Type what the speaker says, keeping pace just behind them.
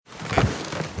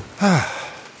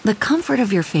The comfort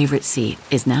of your favorite seat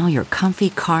is now your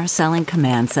comfy car selling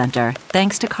command center,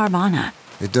 thanks to Carvana.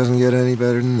 It doesn't get any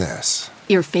better than this.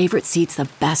 Your favorite seat's the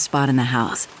best spot in the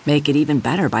house. Make it even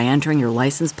better by entering your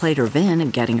license plate or VIN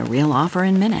and getting a real offer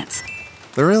in minutes.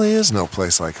 There really is no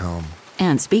place like home.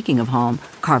 And speaking of home,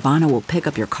 Carvana will pick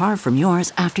up your car from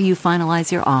yours after you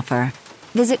finalize your offer.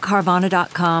 Visit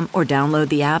Carvana.com or download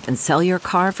the app and sell your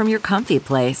car from your comfy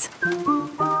place.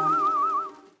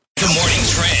 The morning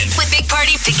trend With Big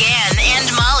Party began and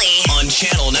Molly. on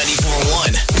channel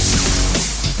 94.1.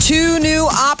 2 new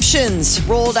options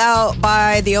rolled out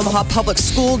by the Omaha Public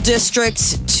School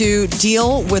District to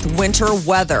deal with winter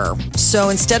weather. So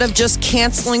instead of just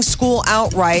canceling school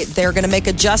outright, they're going to make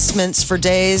adjustments for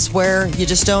days where you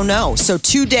just don't know. So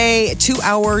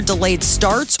 2-hour delayed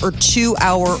starts or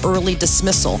 2-hour early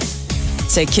dismissal.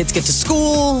 Say kids get to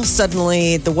school,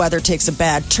 suddenly the weather takes a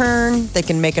bad turn, they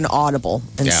can make an audible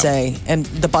and say, and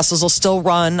the buses will still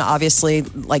run, obviously,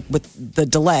 like with the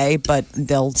delay, but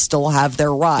they'll still have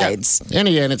their rides. In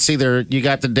the end, it's either you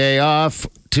got the day off,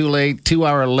 too late, 2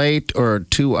 hour late, or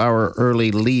 2 hour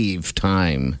early leave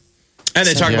time. And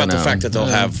they talk about the know, fact that they'll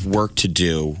have work to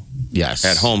do Yes.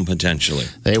 at home potentially.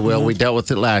 They will. We dealt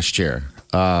with it last year.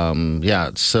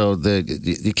 So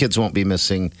the kids won't be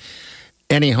missing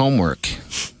any homework.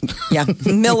 Yeah,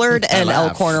 Millard and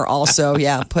laugh. Elkhorn are also,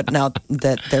 putting out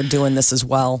that they're doing this as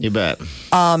well. You bet.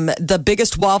 The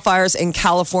biggest wildfires in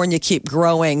California keep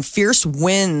growing. Fierce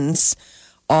winds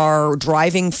are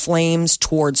driving flames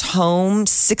towards home.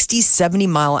 60,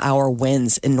 70-mile-hour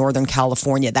winds in Northern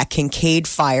California. That Kincaid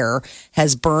fire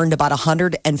has burned about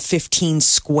 115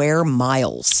 square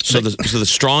miles. So the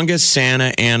strongest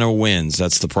Santa Ana winds,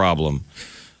 that's the problem,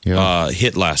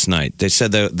 hit last night. They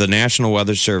said the National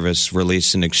Weather Service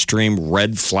released an extreme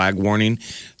red flag warning.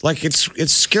 Like, it's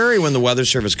scary when the Weather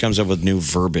Service comes up with new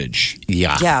verbiage.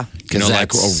 Yeah. Yeah. You know,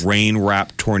 like a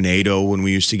rain-wrapped tornado when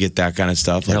we used to get that kind of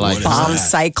stuff. They're like, what is Bomb that?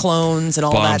 cyclones and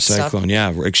all Bomb that cyclone,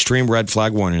 yeah. Extreme red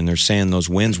flag warning. And they're saying those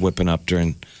winds whipping up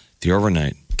during the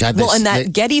overnight. God, Well, and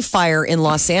that Getty fire in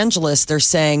Los Angeles, they're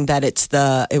saying that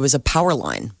it was a power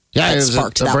line. yeah, that it was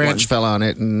sparked a that branch one. fell on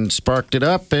it and sparked it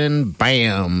up, and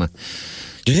bam.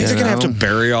 Do you think they're going to have to know?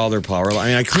 bury all their power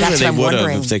lines? I mean, clearly That's they what I'm would have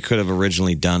wondering. if they could have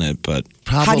originally done it, but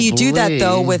How do you do that,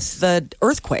 though, Probably. with the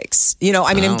earthquakes? You know,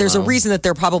 I mean, I don't there's know. a reason that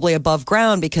they're probably above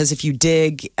ground because if you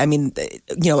dig, I mean,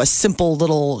 a simple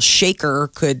little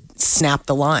shaker could snap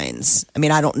the lines. I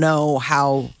mean, I don't know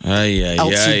how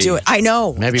else you do it. I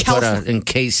know. Maybe put California- a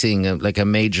encasing, like a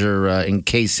major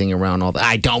encasing around all that.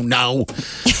 I don't know.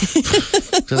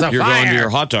 you're going to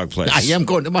your hot dog place. I am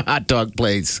going to my hot dog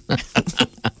place.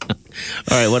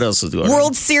 All right, what else is going on?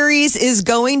 World Series is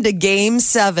going to Game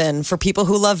 7. For people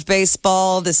who love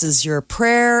baseball, this is your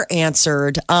prayer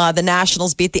answered. The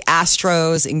Nationals beat the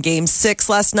Astros in Game 6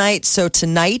 last night. So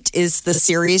tonight is the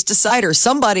series decider.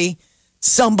 Somebody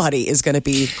is going to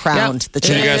be crowned the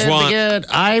Who do you champion.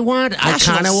 guys want? I kind of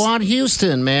Nationals. want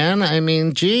Houston, man. I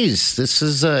mean, geez, this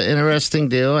is an interesting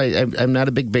deal. I'm not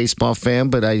a big baseball fan,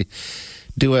 but I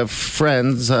do have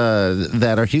friends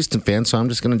that are Houston fans, so I'm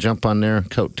just going to jump on their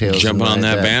coattails. Jumping and on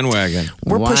ride that bandwagon.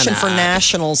 We're Why pushing for not?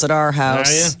 Nationals at our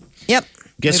house. Are you? Yep.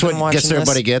 Guess We've been what? Guess watching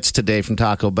everybody this. gets today from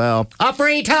Taco Bell? A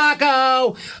free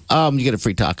taco. You get a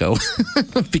free taco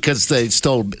because they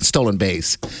stolen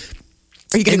base.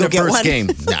 Are you going In to the go get first one? game.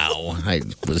 No, I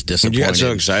was You disappointed. got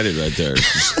so excited right there.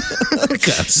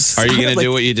 Because- Are you going to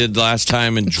do what you did last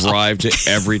time and drive to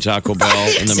every Taco Bell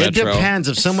in the It metro? depends.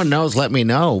 If someone knows, let me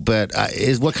know. But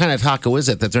what kind of taco is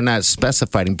it that they're not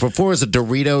specifying? Before it was a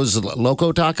Doritos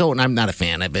Loco Taco, and I'm not a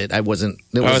fan of it. I wasn't.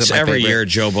 It Oh, wasn't it's my every favorite. year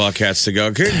Joe Buck has to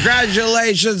go,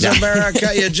 congratulations, America.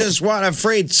 You just won a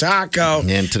free taco.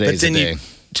 And today's But then the day.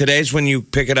 Today's when you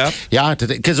pick it up? Yeah,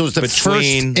 because it was the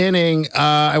Between- first inning.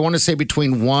 I want to say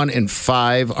between 1 and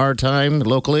 5 our time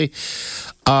locally.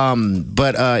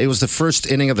 But it was the first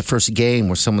inning of the first game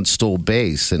where someone stole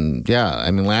base. And yeah,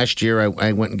 I mean, last year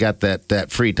I went and got that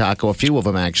free taco, a few of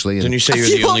them actually. And Didn't you say you're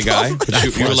the only guy? But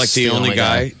you were was like the only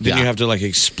guy? Didn't Yeah. you have to like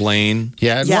explain?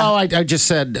 Yeah, Yeah. well, I just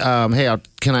said, hey,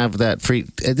 can I have that free?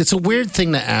 It's a weird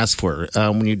thing to ask for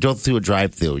when you go through a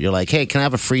drive-through. You're like, hey, can I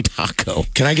have a free taco?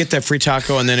 Can I get that free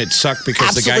taco? And then it sucked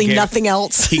because the guy Absolutely gave nothing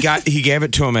else. He gave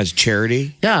it to him as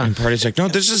charity. Yeah. And Party's like, no,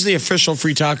 this is the official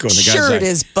free taco. And the guy's Sure like, it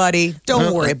is, buddy.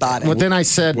 Don't worry about it. Well, then I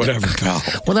said, whatever, pal.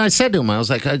 Well, then I said to him, I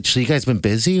was like, so you guys been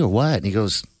busy or what? And he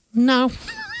goes, no.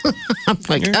 I'm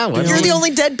like, oh, well, You're the only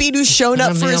deadbeat who's shown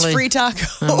up I'm for his the only- free taco.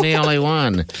 I'm the only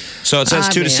one. So it says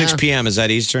 2 to 6 yeah. p.m. Is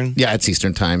that Eastern? Yeah, it's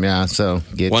Eastern time. Yeah, so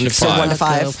get 1 to your 5. 1 to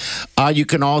 5. You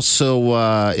can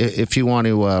also, if you want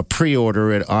to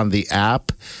pre-order it on the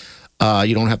app,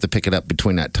 You don't have to pick it up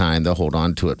between that time. They'll hold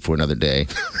on to it for another day.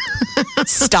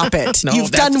 Stop it. No,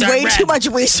 You've that's done not way red. too much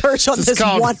research on It's this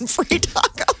called- one free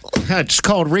taco. It's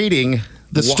called reading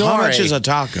the story. How much is a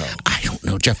taco? I don't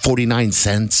know, Jeff. 49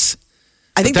 cents.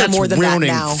 I think they're That's more than that ruining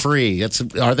now. free.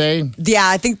 Are they? Yeah,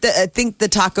 I think the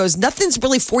tacos, nothing's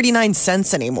really 49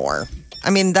 cents anymore. I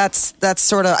mean, that's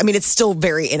sort of, I mean, it's still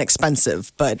very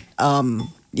inexpensive, but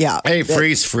yeah. Hey,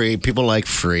 free's free. People like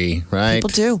free, right? People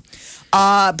do.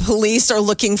 Police are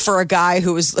looking for a guy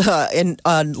who was in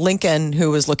Lincoln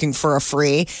who was looking for a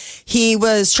free. He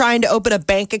was trying to open a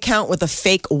bank account with a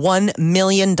fake $1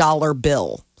 million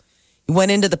bill. He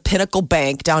went into the Pinnacle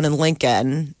Bank down in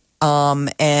Lincoln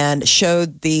and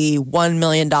showed the $1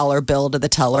 million bill to the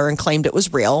teller and claimed it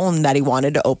was real and that he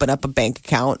wanted to open up a bank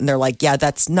account. And they're like, yeah,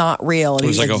 that's not real. And It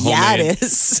was he's like like, a yeah, homemade- it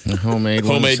is. Homemade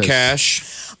one Homemade says-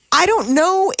 cash. I don't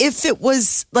know if it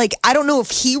was like, I don't know if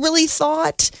he really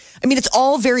thought. I mean, it's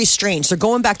all very strange. They're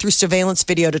going back through surveillance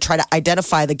video to try to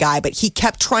identify the guy, but he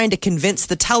kept trying to convince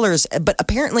the tellers. But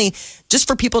apparently, just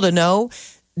for people to know,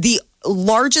 the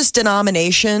largest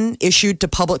denomination issued to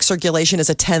public circulation is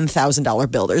a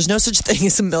 $10,000 bill. There's no such thing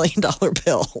as $1 million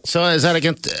bill. So is that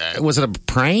against? Was it a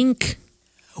prank?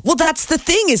 Well, that's the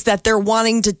thing is that they're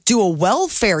wanting to do a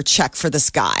welfare check for this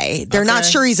guy. They're not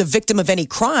sure he's a victim of any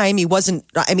crime. He wasn't,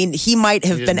 I mean, he might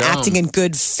have been acting in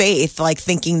good faith, like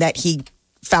thinking that he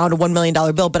found a $1 million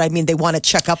bill, but I mean, they want to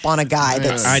check up on a guy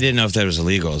that's. I didn't know if that was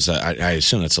illegal. I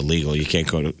assume that's illegal. You can't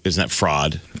go to, isn't that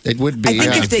fraud? It would be. I think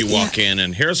yeah. if they- If you walk in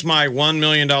and here's my $1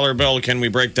 million bill, can we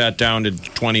break that down to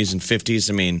 20s and 50s?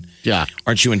 I mean, Yeah.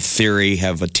 aren't you in theory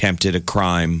have attempted a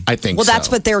crime? I think Well, so. that's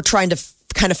what they were trying to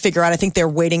kind of figure out. I think they're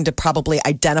waiting to probably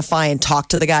identify and talk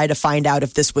to the guy to find out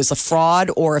if this was a fraud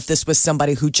or if this was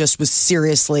somebody who just was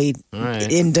seriously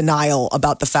in denial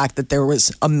about the fact that there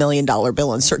was $1 million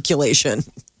bill in circulation.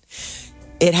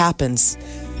 It happens.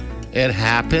 It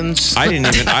happens. I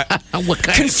didn't even. What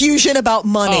kind Confusion about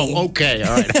money. Oh, okay.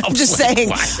 All right. I'm just saying,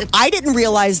 I didn't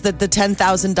realize that the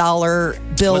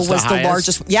 $10,000 bill was the highest?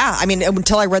 largest. Yeah, I mean,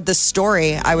 until I read this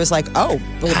story, I was like, oh,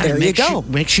 well, God, there you go.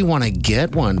 Makes you want to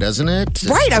get one, doesn't it?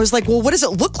 Right. I was like, well, what does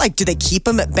it look like? Do they keep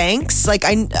them at banks? Like,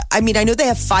 I mean, I know they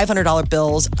have $500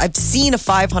 bills. I've seen a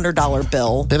 $500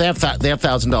 bill. They have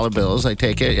 $1,000 bills. I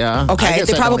take it. Yeah. I Okay, guess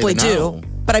they I don't probably even do. know.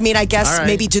 But I mean, I guess All right.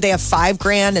 maybe do they have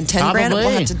 $5,000 and $10,000? Probably. We'll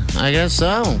have to. I guess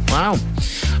so. Wow. All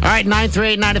right,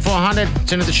 938-9400.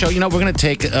 It's into the show. You know, we're going to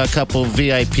take a couple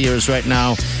VIPers right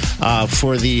now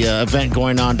for the event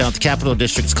going on down at the Capitol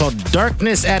District. It's called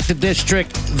Darkness at the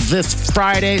District this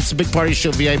Friday. It's a big party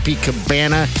show, VIP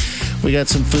Cabana. We got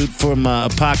some food from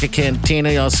Pocket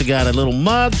Cantina. You also got a little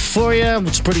mug for you,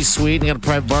 which is pretty sweet. We got a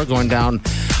private bar going down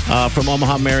from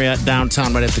Omaha Marriott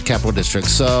downtown right at the Capitol District.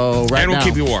 So right and we'll now,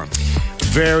 keep you warm.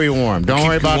 very warm. Don't Keep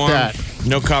worry you about warm. that.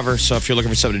 No cover. So if you're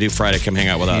looking for something to do Friday, come hang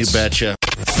out with us. You betcha.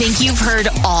 Think you've heard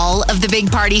all of the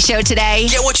Big Party Show today?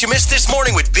 Get what you missed this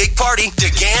morning with Big Party,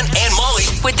 DeGan, and Molly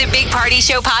With the Big Party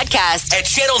Show podcast. at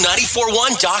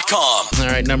channel941.com.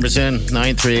 All right, numbers in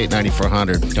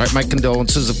 938-9400. All right, my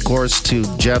condolences, of course, to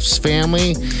Jeff's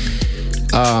family.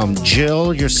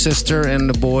 Jill, your sister, and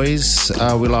the boys.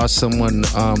 We lost someone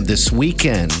this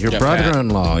weekend. Your Yeah,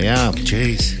 brother-in-law. Yeah.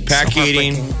 Jeez. Pack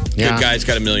eating. Yeah. Good guy's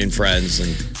got a million friends, and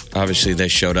obviously they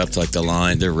showed up like the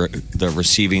line, the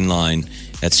receiving line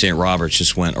at St. Roberts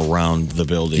just went around the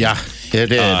building. Yeah, it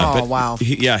did. Oh, wow.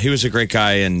 He was a great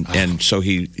guy, and so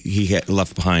he had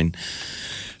left behind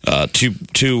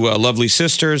two lovely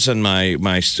sisters and my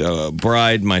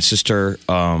bride, my sister,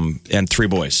 and three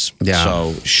boys. Yeah.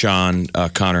 So Sean,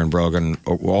 Connor, and Brogan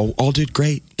all did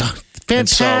great.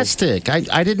 Fantastic.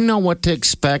 I didn't know what to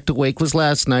expect. The wake was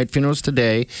last night, funeral's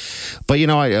today. But, you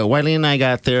know, Wiley and I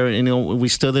got there, and, you know, we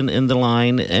stood in the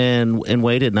line and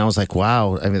waited. And I was like,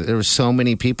 wow. I mean, there were so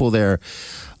many people there.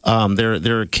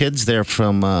 There are kids there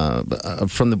from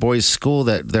the boys' school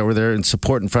that were there in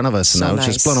support in front of us. And So I was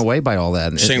just nice. blown away by all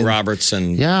that. St. Roberts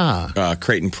and Yeah.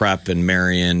 Creighton Prep and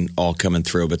Marion all coming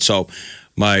through. But so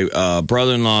my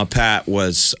brother-in-law, Pat,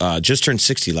 was just turned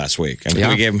 60 last week. I mean, Yeah.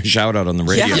 we gave him a shout-out on the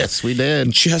radio. Yeah. Yes, we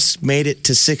did. Just made it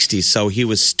to 60. So he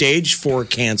was stage 4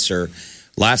 cancer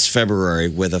last February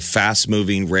with a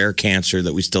fast-moving rare cancer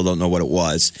that we still don't know what it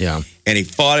was. Yeah. And he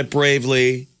fought it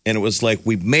bravely, and it was like,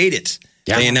 we made it.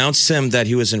 Yeah. They announced him that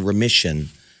he was in remission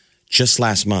just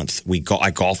last month. I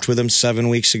golfed with him 7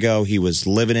 weeks ago. He was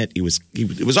living it. It was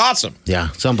awesome. Yeah,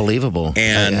 it's unbelievable.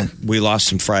 And we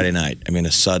lost him Friday night. I mean,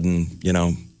 a sudden,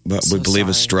 we believe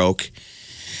a stroke.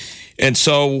 And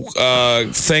so,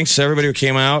 thanks to everybody who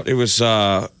came out. It was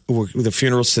the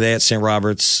funeral's today at St.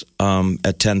 Robert's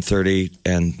at 10:30,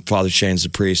 and Father Shane's the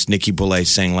priest. Nikki Boulay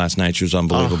sang last night. She was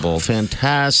unbelievable. Oh,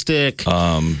 fantastic.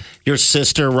 Your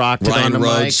sister rocked it on the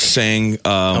Ryan mic. Rhodes sang.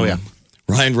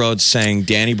 Ryan Rhodes sang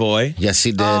Danny Boy. Yes,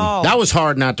 he did. That was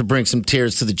hard not to bring some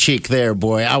tears to the cheek there,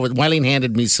 boy. Wileen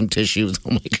handed me some tissues.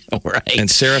 Oh, my God, right.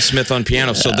 And Sarah Smith on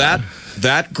piano. So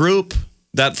that group,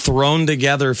 that thrown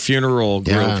together funeral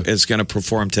group is going to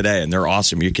perform today, and they're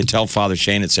awesome. You can tell Father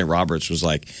Shane at St. Roberts was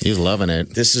like, he's loving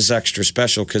it. This is extra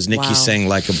special because Nikki sang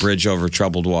Like a Bridge Over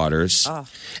Troubled Waters.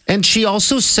 And she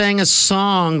also sang a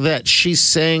song that she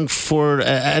sang for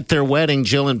at their wedding,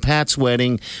 Jill and Pat's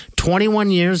wedding,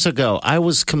 21 years ago. I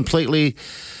was completely...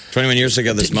 21 years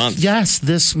ago this month. Yes,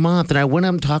 this month. And I went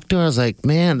up and talked to her. I was like,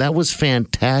 man, that was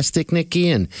fantastic, Nikki.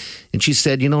 And she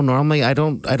said, normally I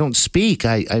don't speak.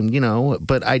 I'm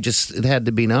but it had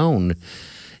to be known.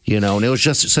 And it was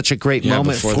just such a great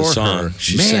moment before for the song, her.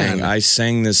 She sang, I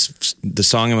sang the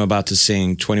song I'm about to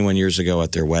sing 21 years ago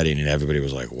at their wedding, and everybody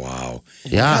was like, wow.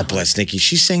 Yeah. God bless Nikki.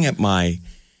 She sang at my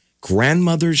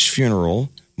grandmother's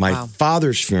funeral, my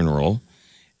father's funeral,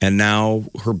 and now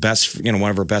her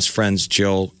one of her best friends,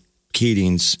 Jill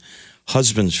Keating's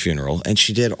husband's funeral, and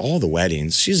she did all the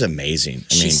weddings. She's amazing.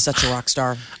 She's such a rock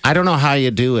star. I don't know how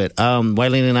you do it.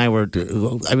 Wileen and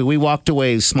I we walked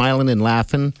away smiling and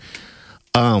laughing.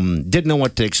 Didn't know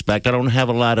what to expect. I don't have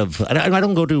a lot of, I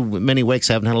don't go to many wakes.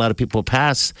 I haven't had a lot of people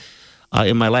pass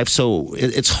in my life. So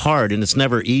it's hard and it's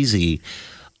never easy.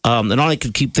 And all I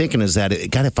could keep thinking is that,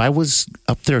 God, if I was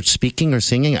up there speaking or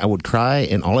singing, I would cry.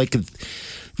 And all I could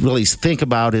really think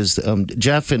about is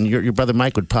Jeff and your brother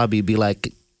Mike would probably be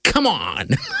like, come on.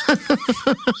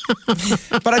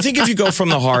 But I think if you go from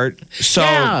the heart,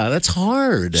 yeah, that's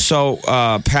hard. So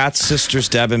Pat's sisters,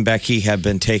 Deb and Becky, have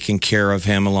been taking care of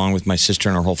him along with my sister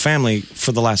and our whole family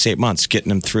for the last 8 months,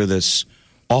 getting him through this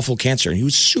awful cancer. And he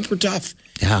was super tough.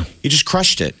 Yeah. He just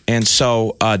crushed it. And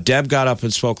so Deb got up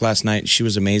and spoke last night. She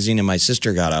was amazing. And my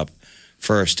sister got up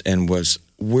first and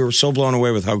we were so blown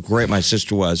away with how great my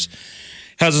sister was.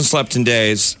 Hasn't slept in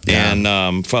days. Yeah.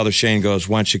 And Father Shane goes,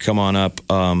 why don't you come on up?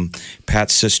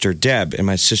 Pat's sister, Deb. And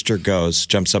my sister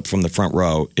jumps up from the front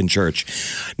row in church.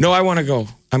 No, I want to go.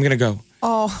 I'm going to go.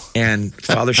 Oh. And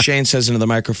Father Shane says into the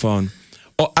microphone,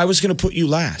 oh, I was going to put you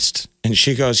last. And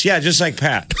she goes, yeah, just like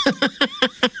Pat.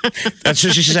 That's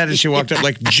what she said as she walked up,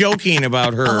 like joking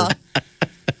about her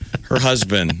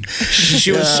husband.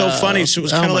 She was so funny. So it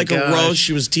was kind of like a roast.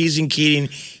 She was teasing Keating.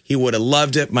 He would have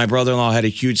loved it. My brother-in-law had a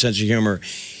huge sense of humor.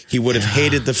 He would have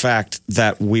hated the fact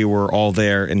that we were all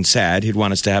there and sad. He'd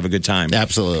want us to have a good time.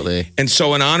 Absolutely. And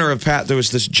so in honor of Pat, there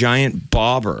was this giant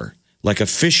bobber, like a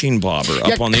fishing bobber,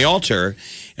 up on the altar.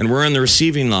 And we're in the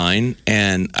receiving line.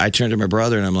 And I turned to my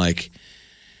brother and I'm like,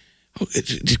 oh,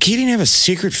 did Keating have a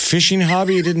secret fishing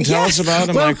hobby you didn't tell us about?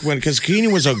 I'm like, because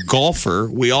Keating was a golfer.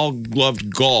 We all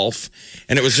loved golf.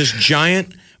 And it was this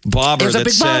giant bobber that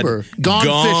said,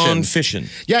 gone fishing.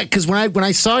 Yeah, because when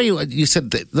I saw you, you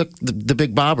said, look, the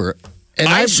big bobber. And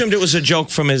I assumed it was a joke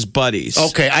from his buddies.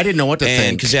 Okay, I didn't know what to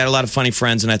think. Because he had a lot of funny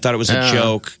friends, and I thought it was a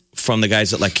joke from the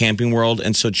guys at like Camping World.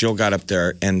 And so Jill got up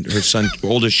there, and her son,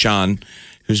 oldest Sean,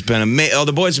 who's been amazing. Oh,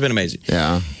 the boys have been amazing.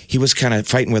 Yeah. He was kind of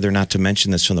fighting with her not to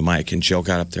mention this from the mic, and Jill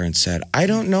got up there and said, I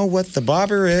don't know what the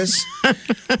bobber is.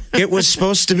 It was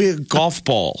supposed to be a golf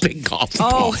ball. Big golf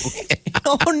ball.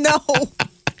 Oh no.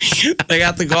 They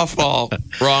got the golf ball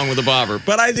wrong with the bobber.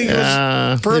 But I think it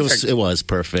was perfect. It was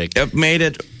perfect. It made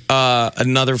it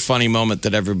another funny moment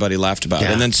that everybody laughed about.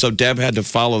 Yeah. And then so Deb had to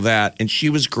follow that, and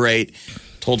she was great,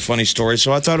 told funny stories.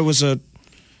 So I thought it was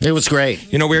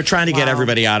great. We were trying to get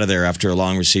everybody out of there after a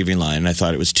long receiving line, and I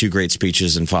thought it was two great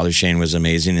speeches, and Father Shane was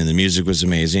amazing, and the music was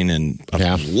amazing, and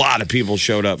a lot of people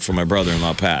showed up for my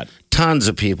brother-in-law, Pat. Tons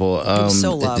of people.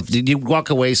 So loved. You walk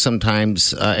away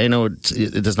sometimes. I know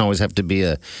it doesn't always have to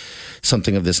be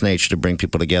something of this nature to bring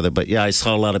people together, but yeah, I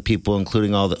saw a lot of people,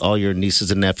 including all your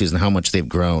nieces and nephews, and how much they've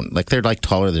grown. Like they're like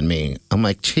taller than me. I'm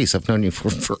like, geez, I've known you for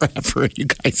forever. You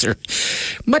guys are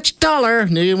much taller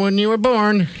than when you were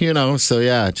born. So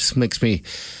yeah, it just makes me.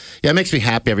 Yeah, it makes me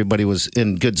happy everybody was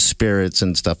in good spirits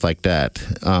and stuff like that,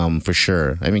 for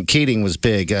sure. I mean, Keating was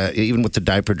big, even with the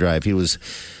diaper drive.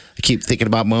 I keep thinking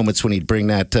about moments when he'd bring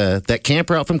that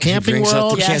camper out from Camping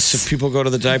World. Yes. People go to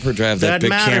the diaper drive, that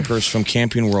big campers from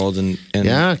Camping World. And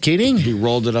yeah, Keating. He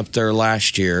rolled it up there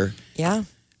last year. Yeah.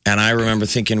 And I remember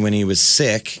thinking when he was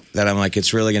sick that I'm like,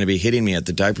 it's really going to be hitting me at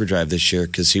the diaper drive this year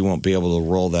because he won't be able to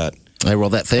roll that. I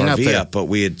rolled that thing RV up. But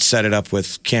we had set it up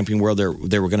with Camping World.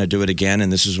 They were going to do it again.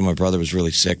 And this is when my brother was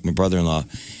really sick, my brother-in-law.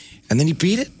 And then he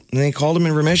beat it. And then he called him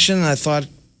in remission. And I thought,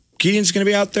 Keating's going to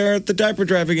be out there at the diaper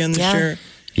drive again this year.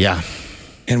 Yeah.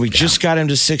 And we just got him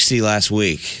to 60 last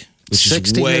week, which is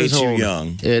 60 way years too old.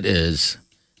 young. It is.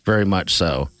 Very much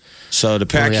so. So to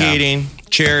Pat Keating,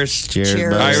 cheers. Cheers,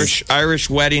 buddy. Irish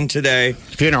wedding today.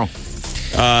 Funeral.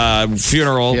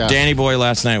 Funeral. Yeah. Danny Boy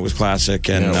last night was classic,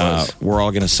 and Yeah, it was. we're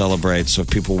all going to celebrate. So if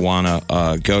people want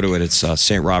to go to it, it's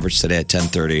St. Robert's today at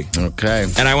 10:30. Okay.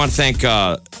 And I want to thank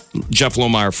Jeff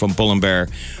Lohmeyer from Bull and Bear.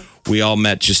 We all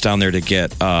met just down there to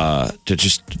get to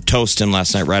just toast him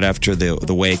last night right after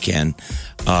the wake-in.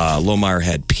 Lohmeyer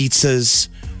had pizzas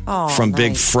from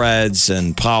Big Fred's,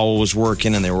 and Powell was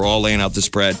working, and they were all laying out the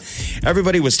spread.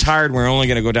 Everybody was tired. We were only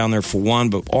going to go down there for one,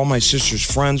 but all my sister's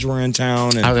friends were in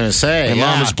town. And I was going to say, my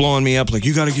mom was blowing me up like,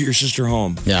 you got to get your sister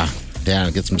home. Yeah.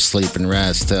 Get some sleep and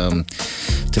rest. So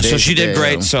she did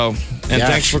great. And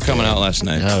thanks for coming out last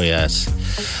night. Oh, yes.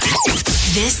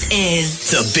 This is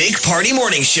The Big Party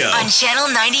Morning Show. on Channel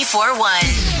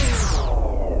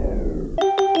 94.1.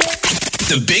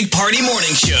 The Big Party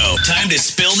Morning Show. Time to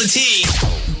spill the tea.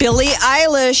 Billie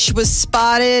Eilish was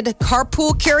spotted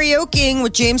carpool karaokeing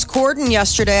with James Corden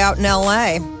yesterday out in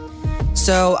LA.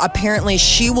 So apparently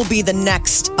she will be the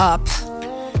next up.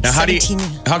 Now, how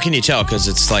can you tell? Because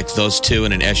it's like those two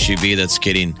in an SUV that's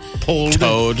getting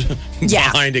towed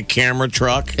Yeah. behind a camera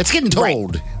truck. It's getting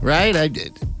told, right?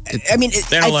 I mean,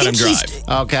 They don't let him drive.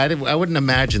 Okay, I wouldn't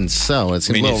imagine so. It's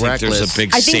a you little think reckless. there's a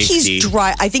big I think safety.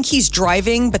 I think he's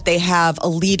driving, but they have a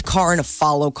lead car and a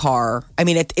follow car. I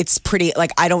mean, it's pretty.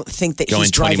 Like, I don't think that going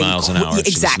he's 20 driving miles an hour. So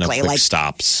exactly. there's no quick Like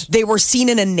stops. they were seen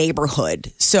in a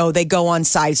neighborhood, so they go on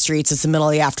side streets. It's the middle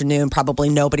of the afternoon. Probably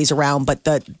nobody's around, but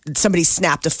somebody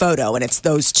snapped a photo, and it's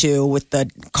those two with the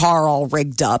car all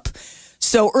rigged up.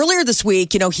 So earlier this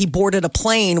week, he boarded a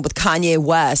plane with Kanye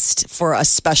West for a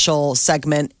special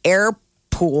segment, Airpool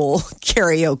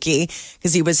Karaoke,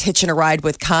 because he was hitching a ride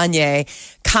with Kanye.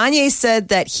 Kanye said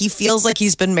that he feels like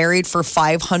he's been married for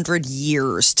 500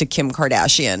 years to Kim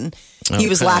Kardashian. He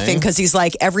was Okay. laughing because he's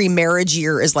like, every marriage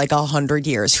year is like 100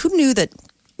 years. Who knew that,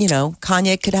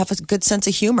 Kanye could have a good sense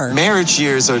of humor? Marriage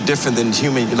years are different than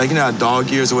human. Like, how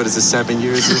dog years, or what is it, 7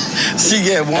 years? See,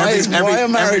 yeah, why are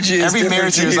marriage years Every different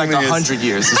marriage than year is like human years? 100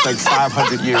 years. It's like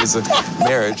 500 years of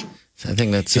marriage. I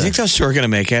think that's. Do you think those two are going to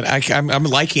make it? I'm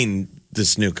liking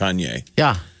this new Kanye.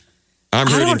 Yeah. I'm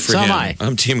rooting for so him. am I.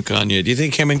 I'm Team Kanye. Do you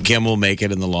think him and Kim will make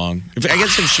it in the long?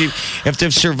 If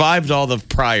they've survived all the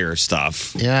prior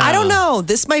stuff. Yeah. I don't know.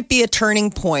 This might be a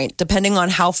turning point, depending on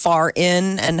how far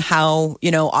in and how,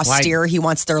 austere he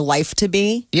wants their life to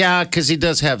be. Yeah, because he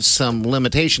does have some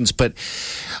limitations, but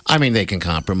I mean, they can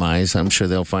compromise. I'm sure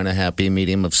they'll find a happy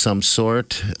medium of some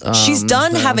sort. She's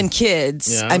done having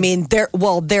kids. yeah. I mean, they're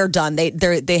done.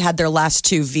 They had their last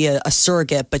two via a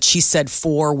surrogate, but she said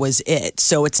 4 was it.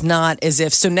 So it's not as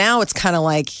if. So now it's kind of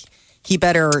like he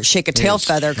better shake a tail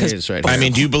feather He is because right I here.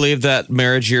 mean, do you believe that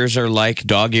marriage years are like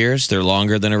dog years? They're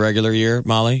longer than a regular year,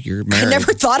 Molly? You're married. I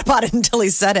never thought about it until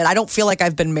he said it. I don't feel like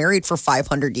I've been married for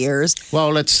 500 years. Well,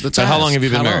 let's. So how long have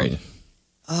you been married?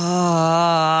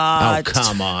 Oh,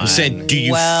 come on. I'm saying, do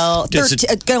you? Well, does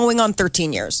it, going on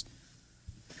 13 years.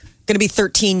 Going to be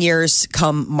 13 years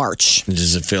come March.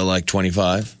 does it feel like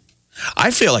 25?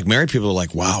 I feel like married people are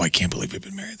like, wow, I can't believe we've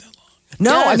been married that long.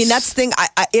 No, I Yes. mean that's the thing.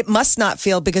 It must not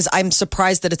feel because I'm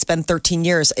surprised that it's been 13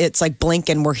 years. It's like blink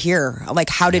and we're here. Like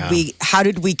how did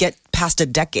we get past a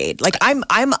decade? Like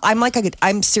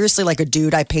I'm seriously like a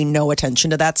dude. I pay no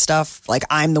attention to that stuff. Like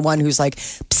I'm the one who's like,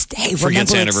 psst, hey, Forgets remember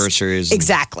it's- anniversaries and-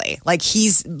 Exactly. Like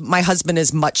my husband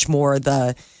is much more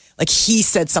like he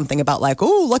said something about like,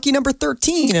 oh, lucky number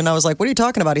 13. And I was like, what are you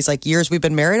talking about? He's like, years we've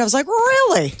been married. I was like,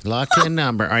 really? Lucky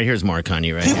number. All right, here's more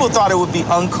Kanye right People here. thought it would be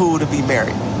uncool to be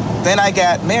married. Then I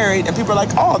got married, and people are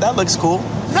like, oh, that looks cool.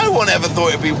 No one ever thought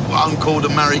it'd be uncool to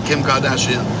marry Kim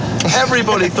Kardashian.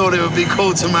 Everybody thought it would be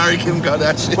cool to marry Kim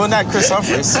Kardashian. Well, not Chris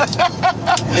Humphries.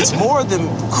 It's more than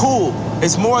cool.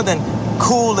 It's more than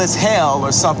cool as hell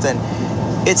or something.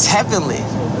 It's heavenly.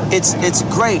 It's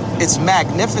great. It's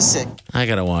magnificent. I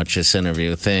gotta watch this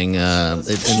interview thing in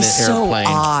the He's so airplane.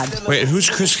 odd. Wait, who's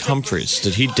Chris Humphries?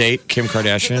 Did he date Kim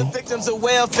Kardashian? Victims of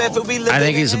welfare, for we live I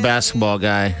think in he's a basketball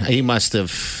guy. He must have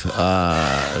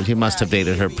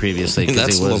dated her previously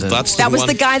because he was. That was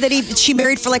the guy that she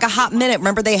married for like a hot minute.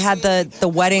 Remember they had the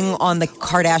wedding on the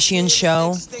Kardashian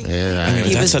show? Yeah,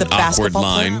 He That's was an the awkward basketball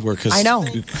line. player? Because I know.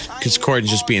 Because Corden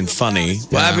just being funny.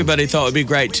 Well, everybody thought it'd be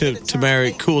great to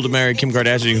marry Kim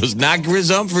Kardashian. He goes, not Chris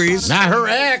Humphries. not her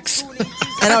ex.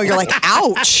 I know, you're like,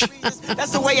 ouch.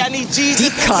 That's the way I need Jesus.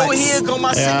 Deep cuts. Go here, go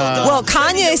my single dog. Well,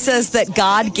 Kanye says that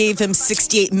God gave him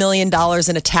 $68 million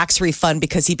in a tax refund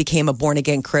because he became a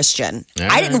born-again Christian.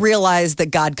 I didn't realize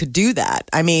that God could do that.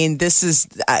 I mean,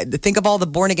 think of all the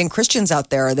born-again Christians out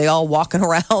there. Are they all walking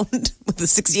around with a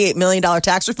 $68 million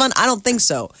tax refund? I don't think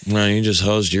so. No, you just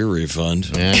hosed your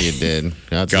refund. Yeah, you did.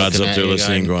 God's up there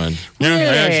listening going, yeah,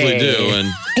 I actually do. And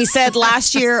he said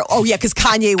last year, because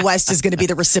Kanye West is going to be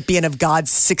the recipient of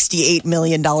God's $68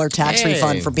 million tax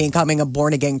refund for becoming a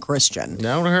born-again Christian.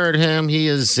 Don't hurt him.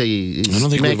 He's I don't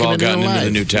think we've all gotten into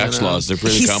the new tax laws. They're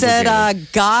pretty complicated. He said,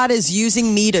 God is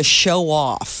using me to show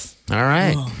off. All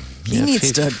right. He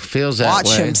needs to feels that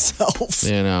watch way. himself.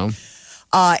 You know.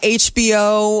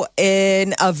 HBO,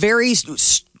 in a very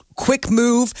quick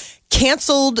move,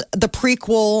 canceled the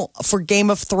prequel for Game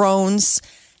of Thrones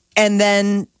and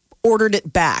then ordered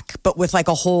it back, but with like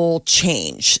a whole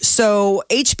change. So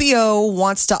HBO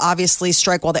wants to obviously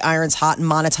strike while the iron's hot and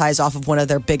monetize off of one of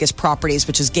their biggest properties,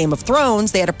 which is Game of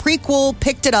Thrones. They had a prequel,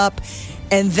 picked it up,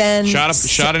 and then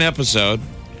shot an episode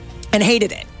and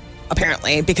hated it,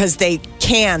 apparently, because they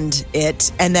canned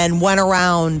it and then went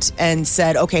around and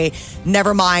said, okay,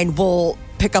 never mind, we'll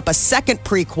pick up a second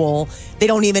prequel. They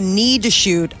don't even need to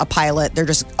shoot a pilot. They're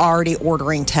just already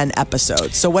ordering 10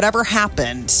 episodes. So whatever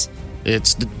happened,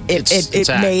 it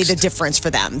made a difference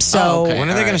for them. So when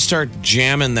are they going to start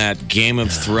jamming that Game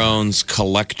of Thrones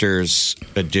collector's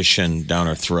edition down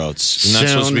our throats? Isn't that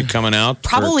supposed to be coming out?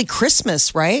 Probably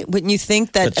Christmas, right? Wouldn't you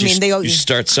think that? You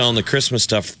start selling the Christmas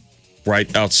stuff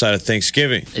right outside of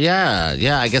Thanksgiving.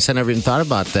 Yeah. I guess I never even thought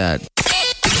about that.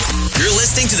 You're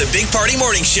listening to the Big Party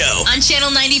Morning Show on Channel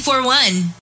 94.1.